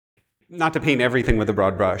not to paint everything with a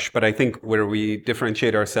broad brush, but I think where we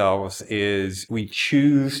differentiate ourselves is we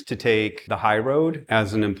choose to take the high road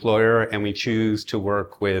as an employer, and we choose to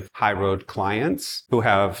work with high road clients who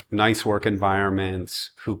have nice work environments,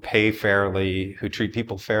 who pay fairly, who treat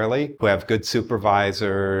people fairly, who have good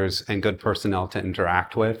supervisors and good personnel to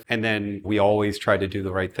interact with. And then we always try to do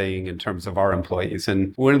the right thing in terms of our employees.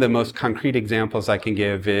 And one of the most concrete examples I can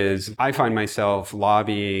give is I find myself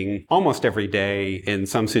lobbying almost every day in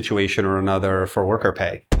some situation or another for worker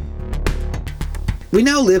pay. We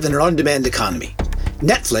now live in an on-demand economy.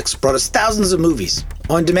 Netflix brought us thousands of movies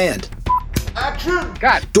on demand. Action!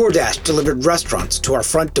 Cut! DoorDash delivered restaurants to our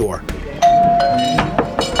front door.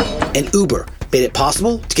 And Uber made it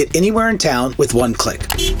possible to get anywhere in town with one click.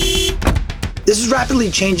 This is rapidly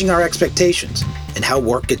changing our expectations and how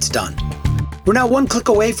work gets done. We're now one click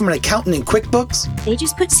away from an accountant in QuickBooks. They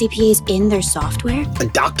just put CPAs in their software? A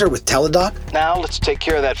doctor with Teladoc. Now let's take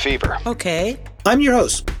care of that fever. Okay. I'm your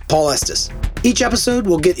host, Paul Estes. Each episode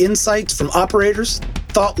will get insights from operators,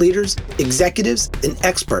 thought leaders, executives, and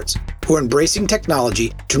experts who are embracing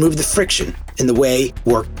technology to remove the friction in the way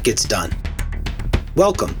work gets done.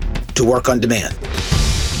 Welcome to Work on Demand.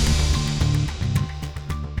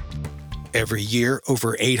 Every year,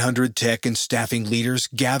 over 800 tech and staffing leaders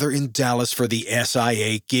gather in Dallas for the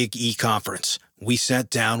SIA Gig E Conference. We sat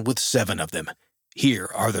down with 7 of them. Here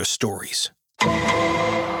are their stories.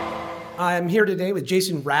 I'm here today with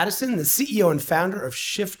Jason Radisson, the CEO and founder of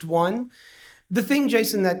Shift One. The thing,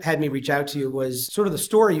 Jason, that had me reach out to you was sort of the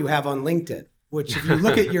story you have on LinkedIn, which if you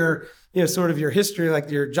look at your, sort of your history, like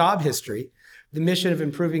your job history, the mission of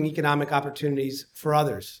improving economic opportunities for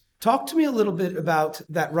others. Talk to me a little bit about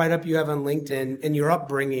that write-up you have on LinkedIn and your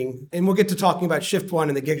upbringing. And we'll get to talking about Shift One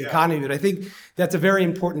and the gig economy, but I think that's a very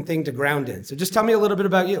important thing to ground in. So just tell me a little bit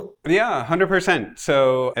about you. Yeah, 100%.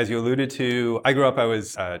 So as you alluded to, I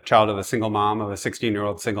was a child of a single mom, of a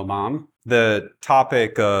 16-year-old single mom. The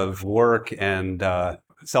topic of work and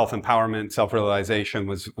self-empowerment, self-realization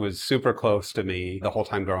was super close to me the whole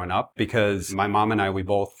time growing up because my mom and I, we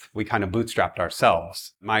kind of bootstrapped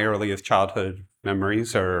ourselves. My earliest childhood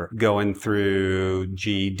memories are going through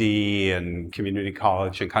GED and community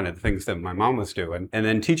college and kind of the things that my mom was doing. And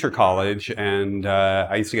then teacher college. And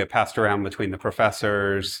I used to get passed around between the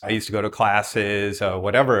professors. I used to go to classes,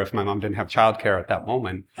 whatever, if my mom didn't have childcare at that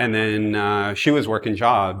moment. And then she was working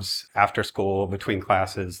jobs after school, between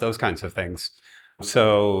classes, those kinds of things.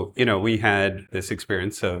 So, we had this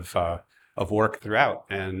experience of work throughout.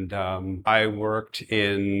 And I worked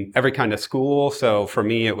in every kind of school. So for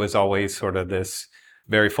me, it was always sort of this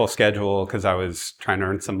very full schedule because I was trying to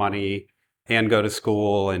earn some money and go to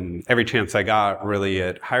school. And every chance I got really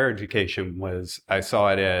at higher education I saw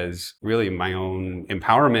it as really my own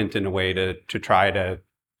empowerment in a way to try to,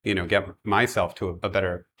 get myself to a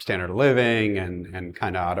better standard of living and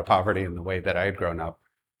kind of out of poverty in the way that I had grown up.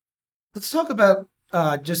 Let's talk about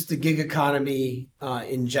just the gig economy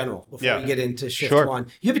in general before we get into Shift One.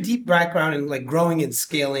 You have a deep background in like growing and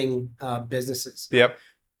scaling businesses. Yep.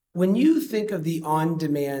 When you think of the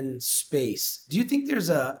on-demand space, do you think there's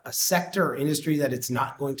a sector or industry that it's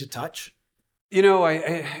not going to touch?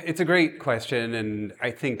 It's a great question. And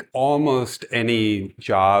I think almost any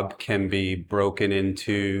job can be broken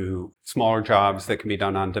into smaller jobs that can be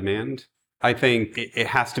done on demand. I think it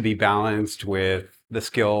has to be balanced with the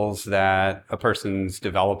skills that a person's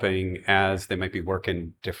developing as they might be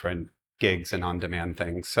working different gigs and on-demand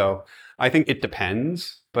things. So I think it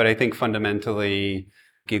depends, but I think fundamentally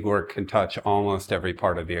gig work can touch almost every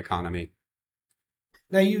part of the economy.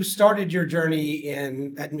 Now, you started your journey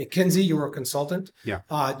at McKinsey. You were a consultant. Yeah.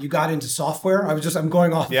 You got into software. I'm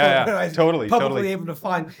going off. Totally. Publicly able to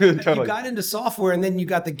find. Totally. You got into software and then you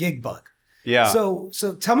got the gig bug. Yeah. So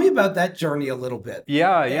tell me about that journey a little bit.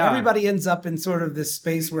 Yeah. Everybody ends up in sort of this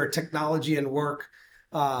space where technology and work,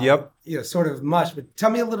 sort of mush. But tell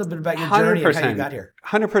me a little bit about your journey and how you got here.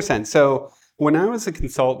 100%. So when I was a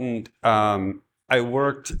consultant, I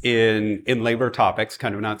worked in labor topics,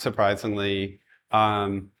 kind of not surprisingly.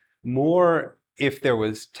 More if there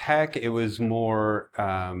was tech, it was more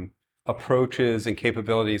approaches and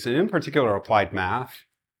capabilities, and in particular applied math.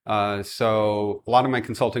 So a lot of my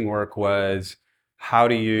consulting work was how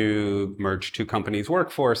do you merge two companies'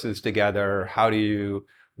 workforces together? How do you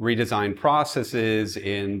redesign processes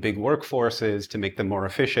in big workforces to make them more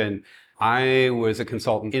efficient? I was a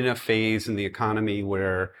consultant in a phase in the economy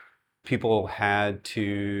where people had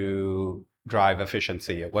to drive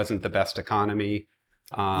efficiency. It wasn't the best economy.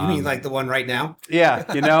 You mean like the one right now? Yeah,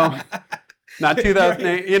 not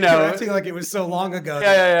 2008, You're acting like it was so long ago.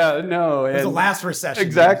 Yeah. No. It was the last recession.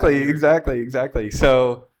 Exactly.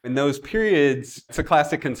 So In those periods, it's a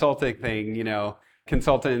classic consulting thing,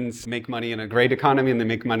 consultants make money in a great economy and they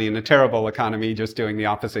make money in a terrible economy just doing the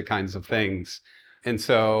opposite kinds of things. And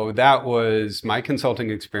so that was my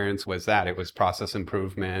consulting experience was that it was process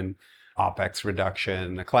improvement, OpEx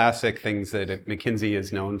reduction, the classic things that McKinsey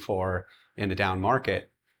is known for in a down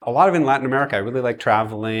market. A lot of in Latin America, I really like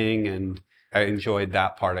traveling and I enjoyed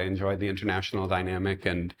that part. I enjoyed the international dynamic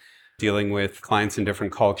and dealing with clients in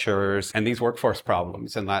different cultures and these workforce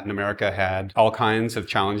problems. And Latin America had all kinds of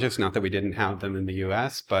challenges, not that we didn't have them in the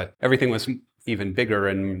US, but everything was even bigger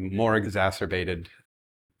and more exacerbated.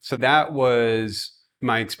 So that was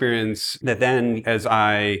my experience that then as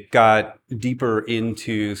I got deeper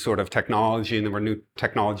into sort of technology and there were new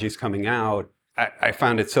technologies coming out, I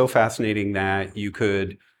found it so fascinating that you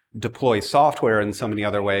could deploy software in so many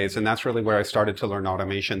other ways. And that's really where I started to learn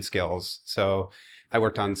automation skills. So I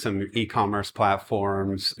worked on some e-commerce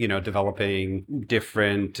platforms, developing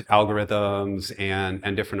different algorithms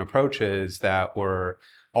and different approaches that were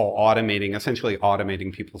all essentially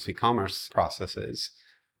automating people's e-commerce processes.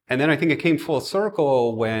 And then I think it came full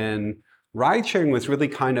circle when ride sharing was really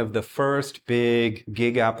kind of the first big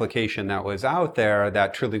gig application that was out there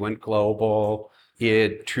that truly went global.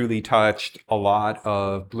 It truly touched a lot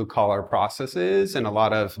of blue collar processes and a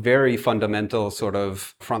lot of very fundamental sort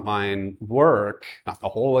of frontline work, not the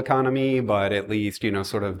whole economy, but at least,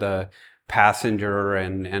 sort of the passenger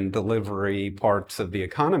and delivery parts of the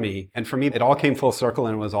economy. And for me, it all came full circle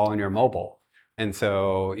and it was all on your mobile. And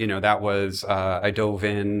so, that was, I dove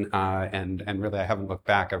in and really I haven't looked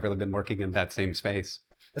back. I've really been working in that same space.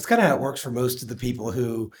 That's kind of how it works for most of the people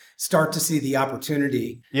who start to see the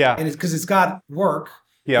opportunity. Yeah. And it's because it's got work.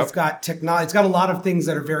 Yep. It's got technology. It's got a lot of things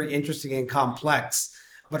that are very interesting and complex,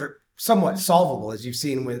 but are somewhat solvable, as you've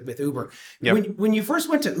seen with Uber. Yep. When you first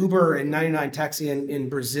went to Uber in 99 Taxi in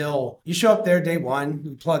Brazil, you show up there day one,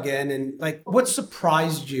 you plug in, and what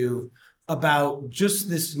surprised you about just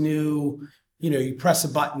this new, you press a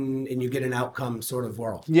button and you get an outcome sort of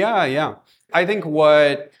world? Yeah. I think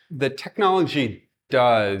what the technology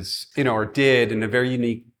does, or did in a very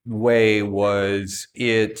unique way was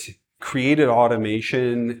it created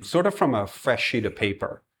automation sort of from a fresh sheet of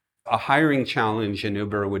paper. A hiring challenge in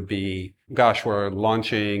Uber would be, gosh, we're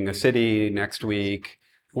launching a city next week.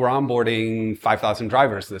 We're onboarding 5,000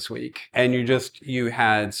 drivers this week. And you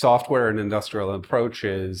had software and industrial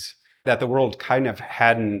approaches that the world kind of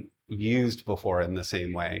hadn't used before in the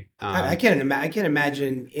same way. I can't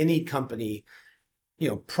imagine any company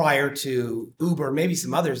prior to Uber, maybe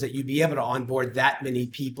some others, that you'd be able to onboard that many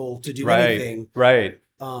people to do anything. Right.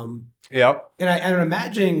 Yep. And I'm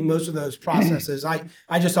imagining most of those processes.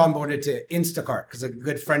 I just onboarded to Instacart because a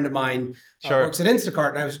good friend of mine works at Instacart,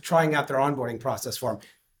 and I was trying out their onboarding process for him.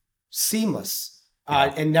 Seamless.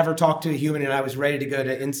 And never talked to a human, and I was ready to go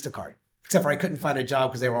to Instacart. Except for I couldn't find a job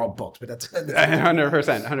because they were all booked, but that's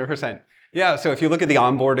 100%. Yeah. So if you look at the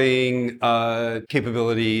onboarding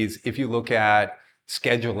capabilities, if you look at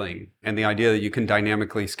scheduling and the idea that you can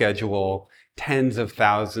dynamically schedule tens of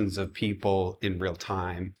thousands of people in real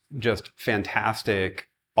time, just fantastic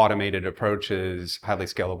automated approaches, highly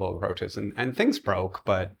scalable approaches, and things broke,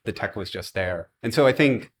 but the tech was just there. And so I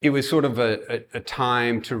think it was sort of a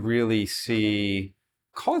time to really see,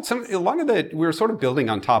 a lot of that we were sort of building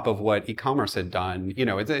on top of what e-commerce had done.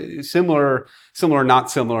 It's a similar, not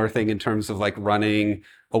similar thing in terms of like running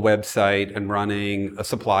a website and running a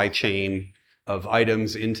supply chain of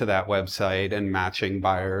items into that website and matching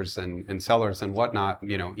buyers and sellers and whatnot,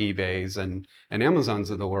 eBays and Amazons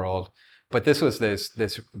of the world. But this was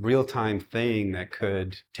this real-time thing that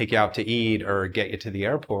could take you out to eat or get you to the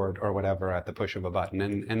airport or whatever at the push of a button.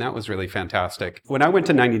 And that was really fantastic. When I went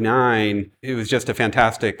to 99, it was just a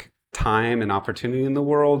fantastic time and opportunity in the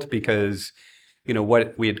world because,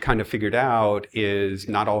 what we had kind of figured out is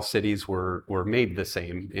not all cities were made the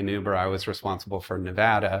same. In Uber, I was responsible for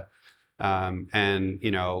Nevada.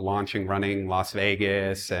 Running Las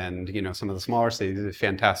Vegas and, some of the smaller cities is a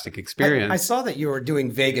fantastic experience. I saw that you were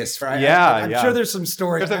doing Vegas, right? I'm sure there's some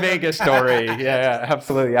stories. There's a Vegas story. Yeah,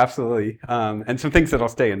 absolutely. And some things that'll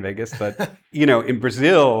stay in Vegas. But, in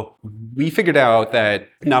Brazil, we figured out that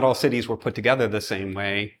not all cities were put together the same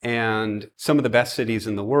way. And some of the best cities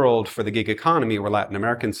in the world for the gig economy were Latin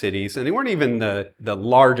American cities. And they weren't even the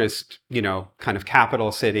largest, kind of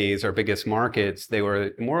capital cities or biggest markets. They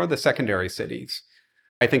were more of the secondary cities.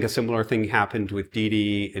 I think a similar thing happened with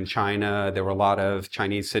Didi in China. There were a lot of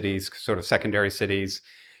Chinese cities, sort of secondary cities.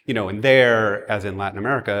 And there, as in Latin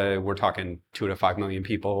America, we're talking 2 to 5 million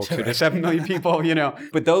people, 2 to 7 million people,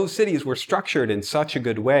 But those cities were structured in such a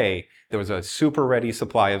good way. There was a super ready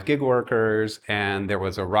supply of gig workers, and there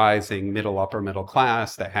was a rising upper middle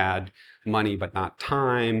class that had money but not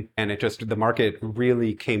time. And the market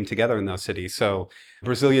really came together in those cities. So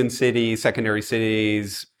Brazilian cities, secondary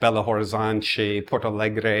cities, Belo Horizonte, Porto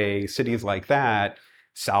Alegre, cities like that,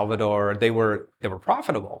 Salvador, they were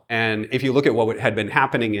profitable. And if you look at what had been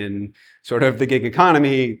happening in sort of the gig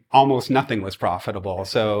economy, almost nothing was profitable.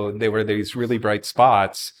 So they were these really bright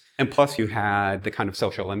spots. And plus you had the kind of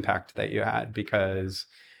social impact that you had because,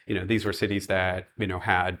 these were cities that,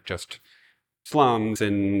 had just slums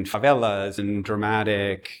and favelas and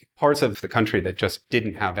dramatic parts of the country that just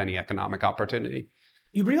didn't have any economic opportunity.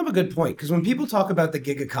 You bring up a good point, because when people talk about the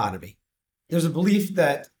gig economy, there's a belief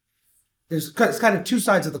that it's kind of two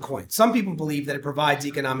sides of the coin. Some people believe that it provides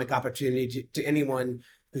economic opportunity to anyone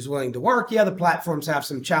who's willing to work. Yeah, the platforms have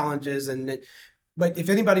some challenges, but if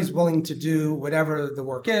anybody's willing to do whatever the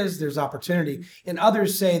work is, there's opportunity. And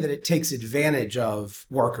others say that it takes advantage of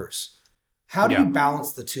workers. How do you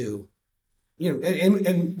balance the two?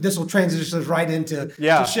 And this will transition us right into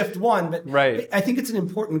to shift one. But right. I think it's an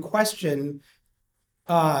important question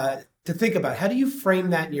to think about. How do you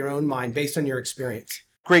frame that in your own mind based on your experience?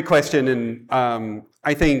 Great question. And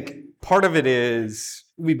I think part of it is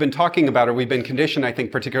we've been talking about, or we've been conditioned, I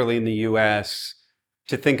think, particularly in the US,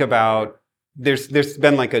 to think about there's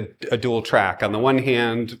been like a dual track. On the one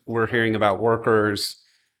hand, we're hearing about workers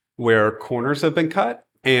where corners have been cut,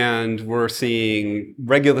 and we're seeing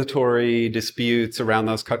regulatory disputes around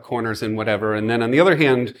those cut corners and whatever. And then on the other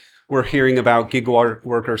hand, we're hearing about gig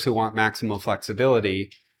workers who want maximum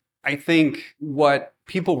flexibility. I think what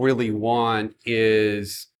people really want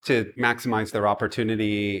is to maximize their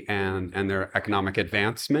opportunity and their economic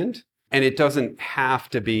advancement. And it doesn't have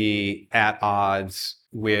to be at odds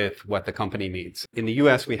with what the company needs. In the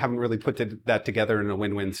US, we haven't really put that together in a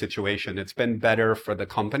win-win situation. It's been better for the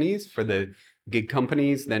companies, for the gig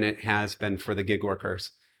companies, than it has been for the gig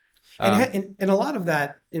workers. And a lot of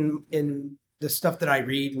that in the stuff that I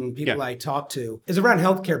read and people I talk to is around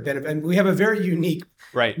healthcare benefit. And we have a very unique,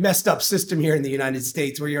 messed up system here in the United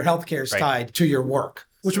States where your healthcare is tied to your work,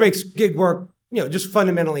 which makes gig work, just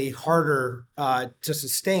fundamentally harder to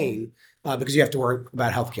sustain because you have to worry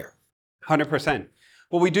about healthcare. 100%.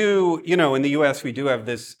 Well, we do, in the US, we do have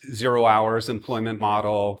this 0 hours employment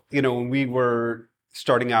model. When we were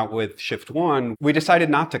starting out with Shift One, we decided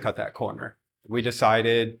not to cut that corner. We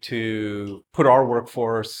decided to put our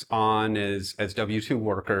workforce on as W-2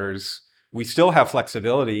 workers. We still have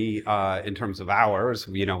flexibility in terms of hours.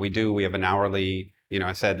 We have an hourly,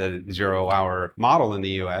 I said the 0 hour model in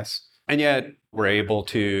the US. And yet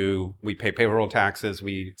we pay payroll taxes,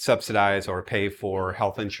 we subsidize or pay for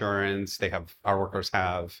health insurance. Our workers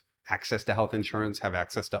have access to health insurance, have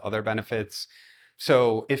access to other benefits.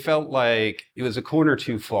 So it felt like it was a corner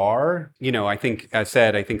too far. I think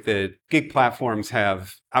the gig platforms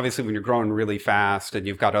have, obviously when you're growing really fast and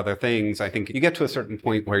you've got other things, I think you get to a certain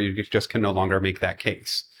point where you just can no longer make that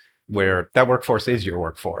case, where that workforce is your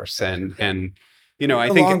workforce. And I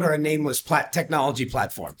think no longer a nameless technology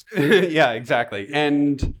platform. Yeah, exactly.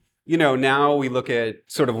 And, now we look at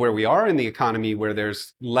sort of where we are in the economy, where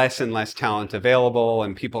there's less and less talent available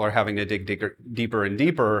and people are having to dig deeper and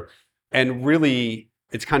deeper. And really,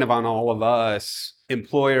 it's kind of on all of us,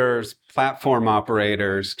 employers, platform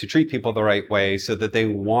operators, to treat people the right way so that they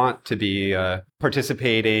want to be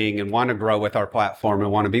participating and want to grow with our platform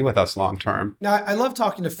and want to be with us long term. Now, I love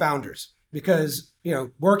talking to founders because,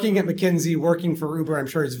 working at McKinsey, working for Uber, I'm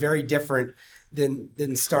sure is very different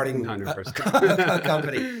than starting a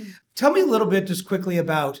company. Tell me a little bit just quickly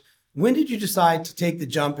about when did you decide to take the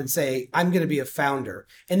jump and say, I'm going to be a founder?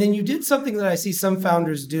 And then you did something that I see some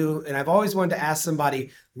founders do, and I've always wanted to ask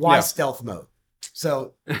somebody, why stealth mode?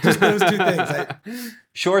 So just those two things.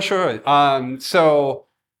 Sure. So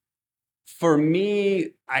for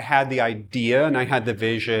me, I had the idea and I had the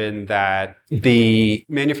vision that the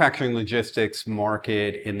manufacturing logistics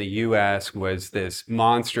market in the US was this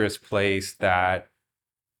monstrous place that,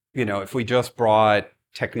 if we just brought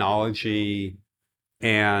technology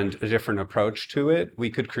and a different approach to it, we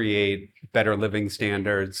could create better living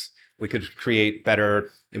standards. We could create better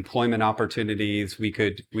employment opportunities. We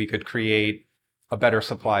could create a better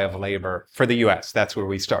supply of labor for the US. That's where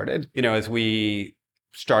we started. As we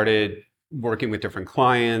started working with different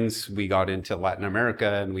clients, we got into Latin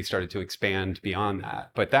America and we started to expand beyond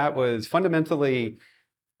that. But that was fundamentally,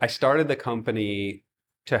 I started the company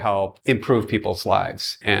to help improve people's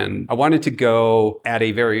lives. And I wanted to go at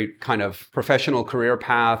a very kind of professional career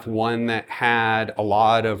path, one that had a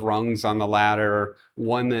lot of rungs on the ladder,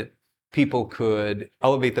 one that people could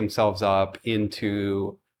elevate themselves up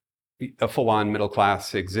into a full-on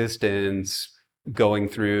middle-class existence, going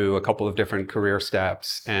through a couple of different career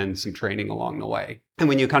steps and some training along the way. And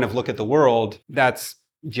when you kind of look at the world, that's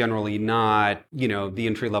generally not, the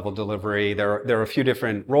entry-level delivery. There are a few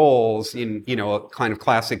different roles in, kind of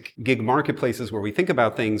classic gig marketplaces where we think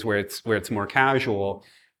about things where it's more casual.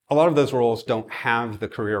 A lot of those roles don't have the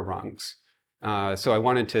career rungs. So I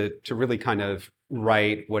wanted to really kind of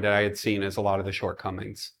right what I had seen as a lot of the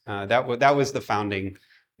shortcomings. That was the founding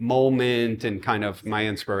moment and kind of my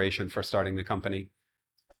inspiration for starting the company.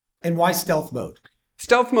 And why stealth mode?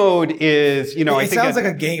 Stealth mode is, It I think sounds like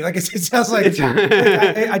a game. Like it sounds like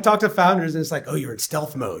I talk to founders and it's like, oh, you're in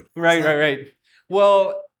stealth mode. Right.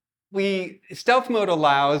 Well, stealth mode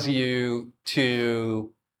allows you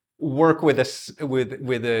to work with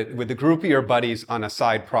a group of your buddies on a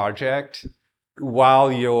side project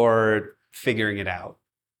while you're figuring it out.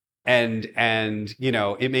 And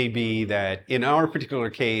it may be that in our particular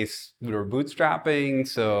case, we were bootstrapping,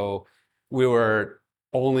 so we were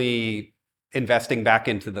only investing back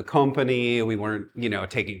into the company. We weren't,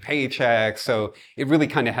 taking paychecks. So it really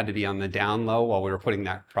kind of had to be on the down low while we were putting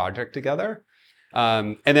that project together.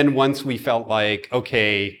 And then once we felt like,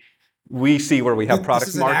 okay, we see where we have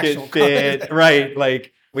product market fit, right?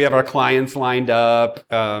 Like we have our clients lined up.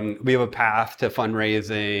 We have a path to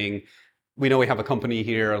fundraising. We know we have a company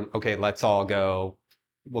here. Okay, let's all go.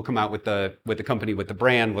 We'll come out with the company, with the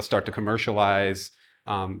brand. We'll start to commercialize,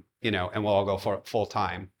 and we'll all go for full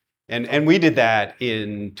time. And we did that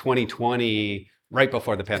in 2020, right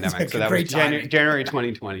before the pandemic. So that was January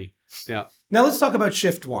 2020. Yeah. Now let's talk about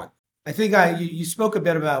Shift One. I think you spoke a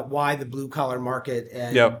bit about why the blue collar market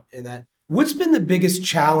and that. What's been the biggest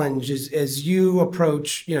challenge as you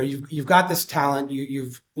approach? You've got this talent.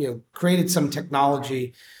 You've created some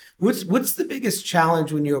technology. What's the biggest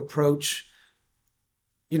challenge when you approach,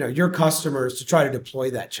 your customers to try to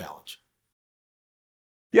deploy that challenge?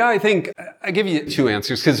 Yeah, I think I give you two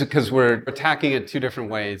answers because we're attacking it two different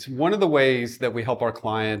ways. One of the ways that we help our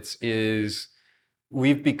clients is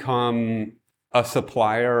we've become a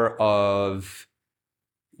supplier of,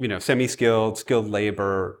 semi-skilled, skilled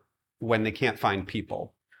labor when they can't find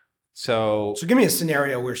people. So give me a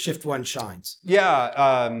scenario where Shift One shines.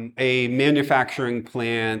 Yeah, a manufacturing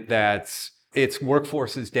plant that's its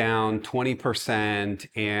workforce is down 20%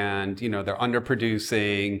 and, they're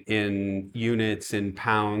underproducing in units, in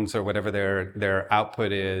pounds or whatever their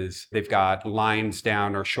output is. They've got lines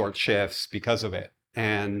down or short shifts because of it.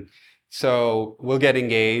 And so we'll get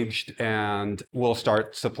engaged and we'll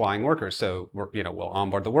start supplying workers. So we'll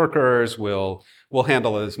onboard the workers. We'll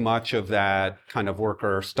handle as much of that kind of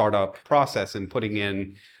worker startup process and putting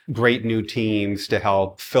in great new teams to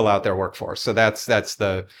help fill out their workforce. So that's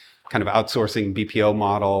the kind of outsourcing BPO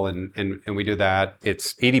model, and we do that.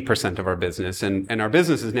 It's 80% of our business, and our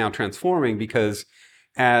business is now transforming because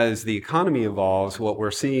as the economy evolves, what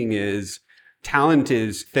we're seeing is talent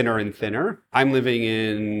is thinner and thinner. I'm living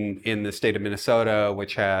in the state of Minnesota,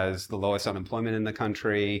 which has the lowest unemployment in the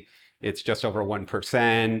country. It's just over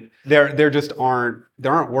 1%. There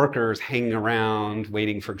aren't workers hanging around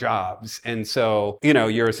waiting for jobs. And so,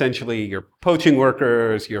 you're poaching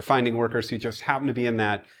workers, you're finding workers who just happen to be in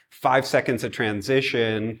that 5 seconds of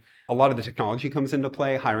transition. A lot of the technology comes into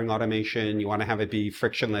play, hiring automation. You want to have it be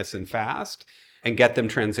frictionless and fast and get them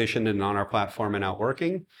transitioned and on our platform and out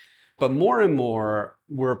working. But more and more,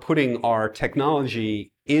 we're putting our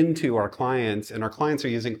technology into our clients, and our clients are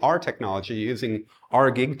using our technology, using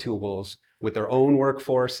our gig tools with their own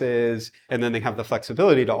workforces, and then they have the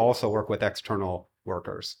flexibility to also work with external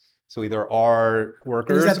workers. So either our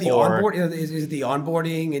workers is that the is the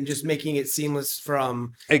onboarding and just making it seamless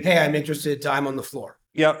from, hey, I'm interested to I'm on the floor.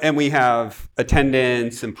 Yeah, and we have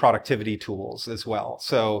attendance and productivity tools as well.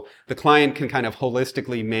 So the client can kind of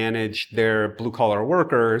holistically manage their blue-collar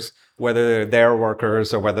workers, whether they're their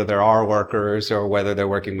workers or whether they're our workers or whether they're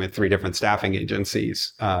working with 3 different staffing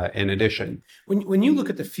agencies in addition. When you look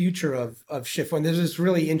at the future of Shift One, there's this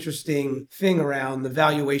really interesting thing around the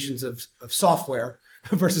valuations of software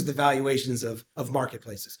versus the valuations of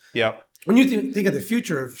marketplaces. Yeah. When you think of the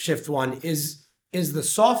future of Shift One, is the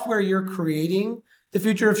software you're creating the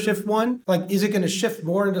future of Shift One? Like, is it going to shift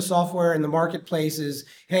more into software in the marketplaces?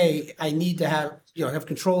 Hey, I need to have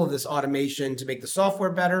control of this automation to make the software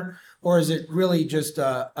better, or is it really just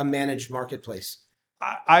a managed marketplace?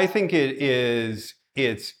 I think it's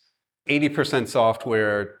 80%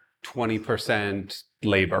 software, 20%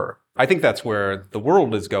 labor. I think that's where the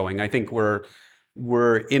world is going. I think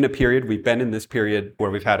we're in a period, we've been in this period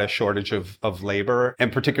where we've had a shortage of labor,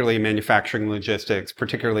 and particularly in manufacturing logistics,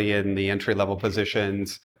 particularly in the entry-level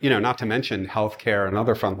positions, not to mention healthcare and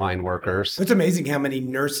other frontline workers. It's amazing how many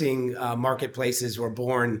nursing marketplaces were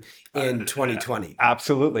born in 2020.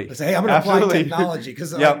 Absolutely. Let's say, hey, I'm going to apply technology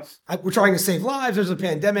because we're trying to save lives. There's a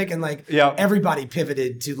pandemic, and everybody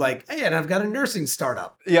pivoted to hey, and I've got a nursing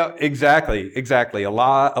startup. Yeah, exactly. A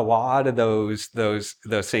lot of those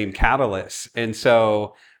same catalysts. And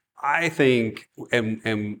so I think,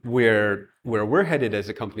 and where we're headed as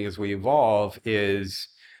a company as we evolve is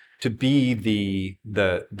to be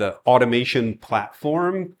the automation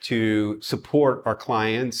platform to support our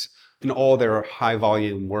clients in all their high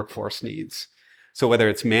volume workforce needs. So whether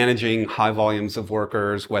it's managing high volumes of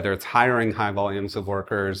workers, whether it's hiring high volumes of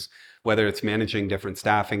workers, whether it's managing different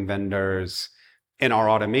staffing vendors, and our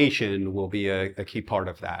automation will be a key part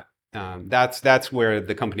of that. That's where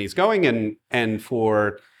the company's going, and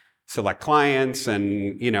for select clients,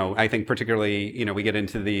 and I think particularly we get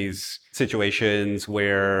into these situations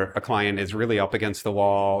where a client is really up against the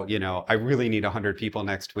wall. I really need 100 people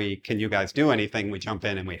next week. Can you guys do anything? We jump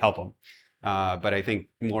in and we help them. But I think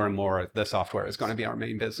more and more the software is going to be our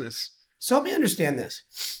main business. So help me understand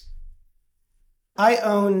this. I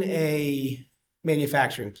own a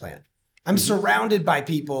manufacturing plant. I'm surrounded by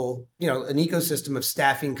people, an ecosystem of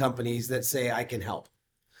staffing companies that say I can help.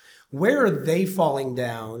 Where are they falling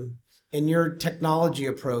down in your technology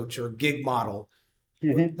approach or gig model?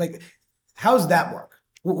 How's that work?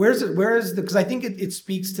 Because I think it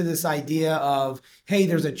speaks to this idea of, hey,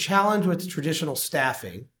 there's a challenge with traditional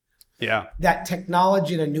staffing. Yeah. That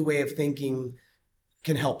technology and a new way of thinking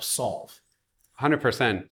can help solve.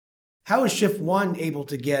 100%. How is Shift One able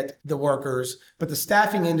to get the workers, but the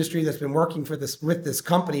staffing industry that's been working with this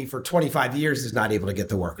company for 25 years is not able to get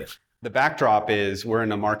the workers? The backdrop is we're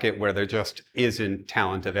in a market where there just isn't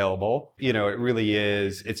talent available. It really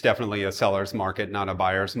is. It's definitely a seller's market, not a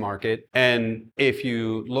buyer's market. And if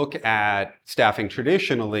you look at staffing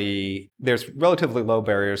traditionally, there's relatively low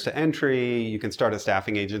barriers to entry. You can start a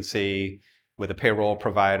staffing agency with a payroll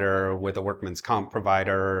provider, with a workman's comp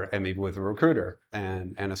provider, and maybe with a recruiter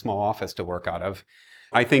and a small office to work out of.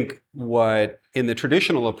 I think what in the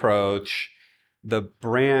traditional approach, the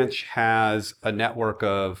branch has a network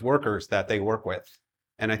of workers that they work with.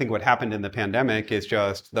 And I think what happened in the pandemic is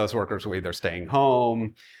just those workers were either staying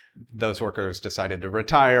home, those workers decided to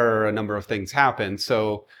retire, a number of things happened.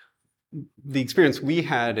 So the experience we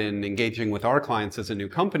had in engaging with our clients as a new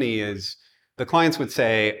company is the clients would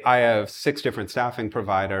say, I have 6 different staffing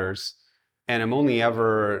providers, and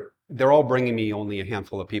they're all bringing me only a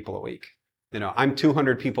handful of people a week. I'm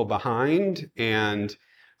 200 people behind, and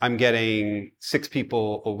I'm getting 6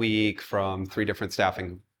 people a week from 3 different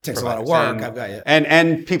staffing Takes providers. a lot of work. I've got you.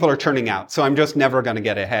 And people are turning out. So I'm just never going to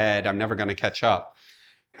get ahead. I'm never going to catch up.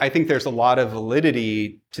 I think there's a lot of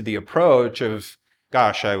validity to the approach of,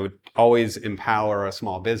 gosh, I would always empower a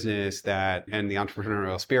small business and the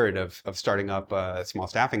entrepreneurial spirit of starting up a small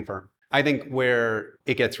staffing firm. I think where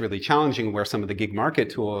it gets really challenging, where some of the gig market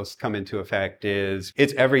tools come into effect is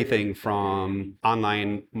it's everything from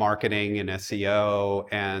online marketing and SEO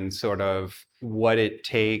and sort of what it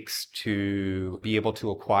takes to be able to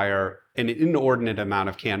acquire an inordinate amount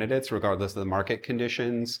of candidates, regardless of the market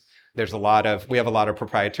conditions. We have a lot of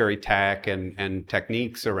proprietary tech and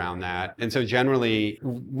techniques around that. And so generally,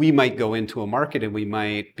 we might go into a market and we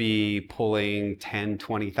might be pulling 10,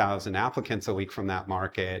 20,000 applicants a week from that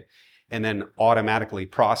market, and then automatically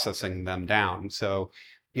processing them down. So,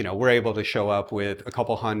 we're able to show up with a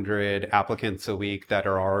couple hundred applicants a week that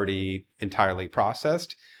are already entirely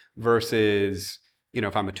processed versus,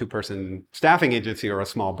 if I'm a 2-person staffing agency or a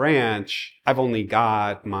small branch, I've only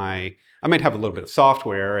got I might have a little bit of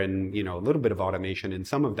software and, a little bit of automation in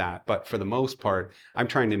some of that. But for the most part, I'm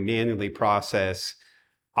trying to manually process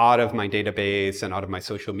out of my database and out of my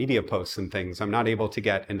social media posts and things. I'm not able to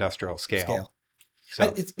get industrial scale.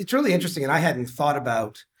 So it's really interesting. And I hadn't thought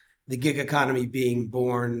about the gig economy being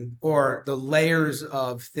born or the layers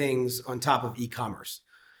of things on top of e-commerce.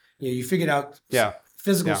 You figured out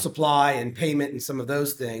physical supply and payment and some of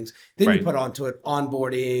those things. Then you put onto it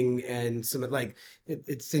onboarding and some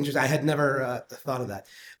it's interesting. I had never thought of that.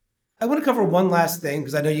 I want to cover one last thing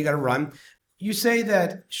because I know you got to run. You say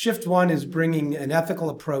that Shift One is bringing an ethical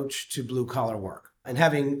approach to blue collar work. And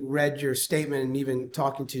having read your statement and even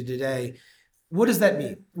talking to you today, What does that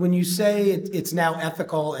mean? When you say it's now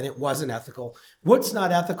ethical and it wasn't ethical, what's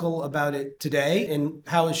not ethical about it today, and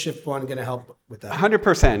how is Shift One going to help with that?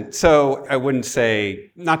 100%. So I wouldn't say,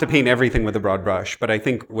 not to paint everything with a broad brush, but I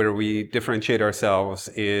think where we differentiate ourselves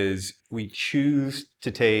is we choose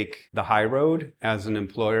to take the high road as an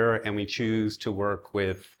employer, and we choose to work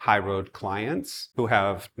with high road clients who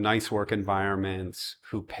have nice work environments,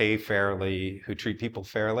 who pay fairly, who treat people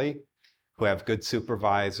fairly, who have good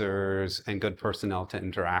supervisors and good personnel to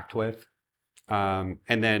interact with. And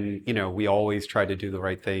then, we always try to do the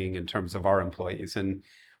right thing in terms of our employees. And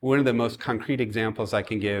one of the most concrete examples I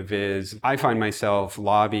can give is I find myself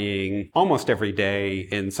lobbying almost every day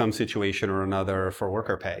in some situation or another for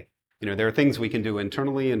worker pay. There are things we can do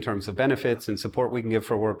internally in terms of benefits and support we can give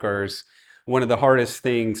for workers. One of the hardest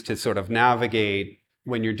things to sort of navigate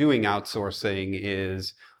when you're doing outsourcing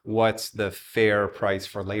is what's the fair price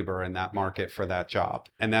for labor in that market for that job.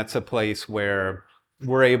 And that's a place where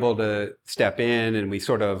we're able to step in, and we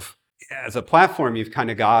sort of, as a platform, you've kind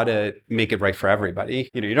of got to make it right for everybody.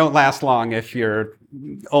 You don't last long if you're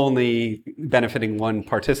only benefiting one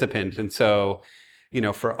participant. And so,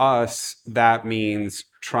 for us, that means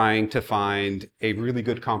trying to find a really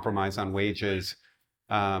good compromise on wages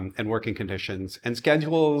and working conditions and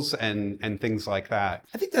schedules and things like that.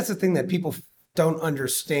 I think that's the thing that people don't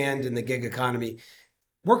understand in the gig economy.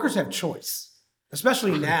 Workers have choice,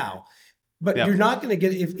 especially now. But you're not going to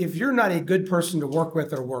get, if you're not a good person to work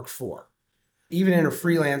with or work for, even in a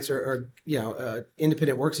freelance or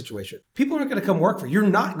independent work situation, people aren't going to come work for you. You're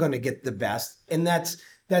not going to get the best. And that's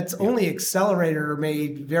only accelerated or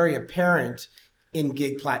made very apparent in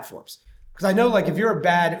gig platforms. Because I know, like, if you're a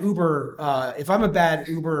bad Uber, if I'm a bad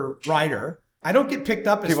Uber rider, I don't get picked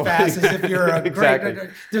up as fast as if you're a Exactly. great.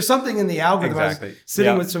 There's something in the algorithm. Exactly. I was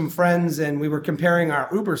sitting with some friends, and we were comparing our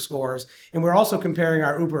Uber scores, and we're also comparing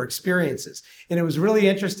our Uber experiences. And it was really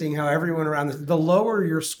interesting how everyone around the lower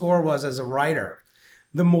your score was as a rider,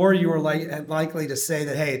 the more you were likely to say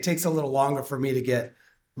that, hey, it takes a little longer for me to get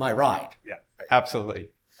my ride. Yeah, absolutely.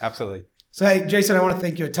 Absolutely. So, hey, Jason, I want to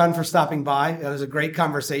thank you a ton for stopping by. It was a great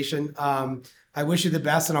conversation. I wish you the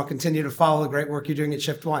best, and I'll continue to follow the great work you're doing at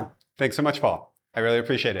Shift One. Thanks so much, Paul. I really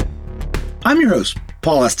appreciate it. I'm your host,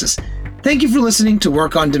 Paul Estes. Thank you for listening to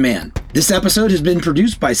Work on Demand. This episode has been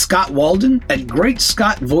produced by Scott Walden at Great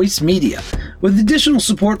Scott Voice Media, with additional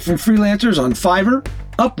support from freelancers on Fiverr,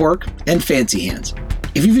 Upwork, and Fancy Hands.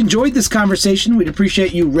 If you've enjoyed this conversation, we'd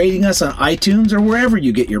appreciate you rating us on iTunes or wherever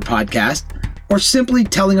you get your podcast, or simply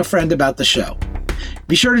telling a friend about the show.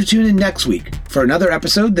 Be sure to tune in next week for another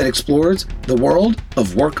episode that explores the world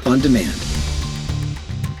of work on demand.